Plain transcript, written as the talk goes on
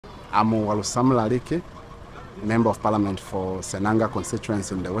I'm Walusamla Aliki, Member of Parliament for Senanga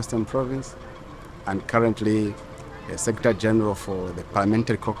constituency in the Western Province, and currently a Secretary General for the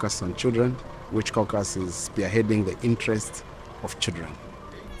Parliamentary Caucus on Children, which caucus is spearheading the interests of children.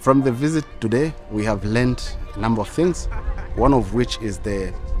 From the visit today, we have learned a number of things, one of which is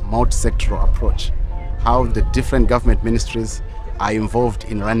the multisectoral approach, how the different government ministries are involved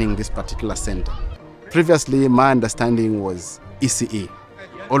in running this particular center. Previously, my understanding was ECE.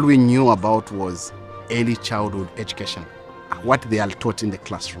 All we knew about was early childhood education, what they are taught in the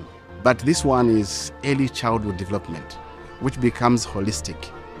classroom. But this one is early childhood development, which becomes holistic.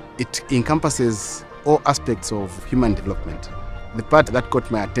 It encompasses all aspects of human development. The part that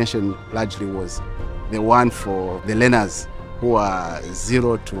caught my attention largely was the one for the learners who are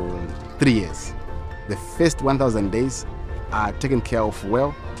 0 to 3 years. The first 1,000 days are taken care of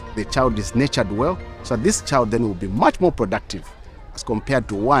well. The child is nurtured well, so this child then will be much more productive as compared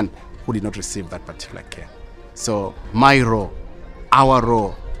to one who did not receive that particular care. So my role, our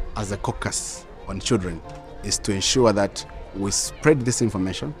role as a caucus on children is to ensure that we spread this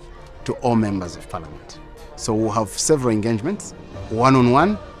information to all members of Parliament. So we'll have several engagements,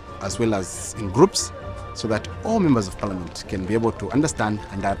 one-on-one as well as in groups, so that all members of Parliament can be able to understand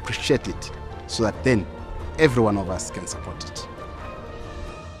and appreciate it, so that then every one of us can support it.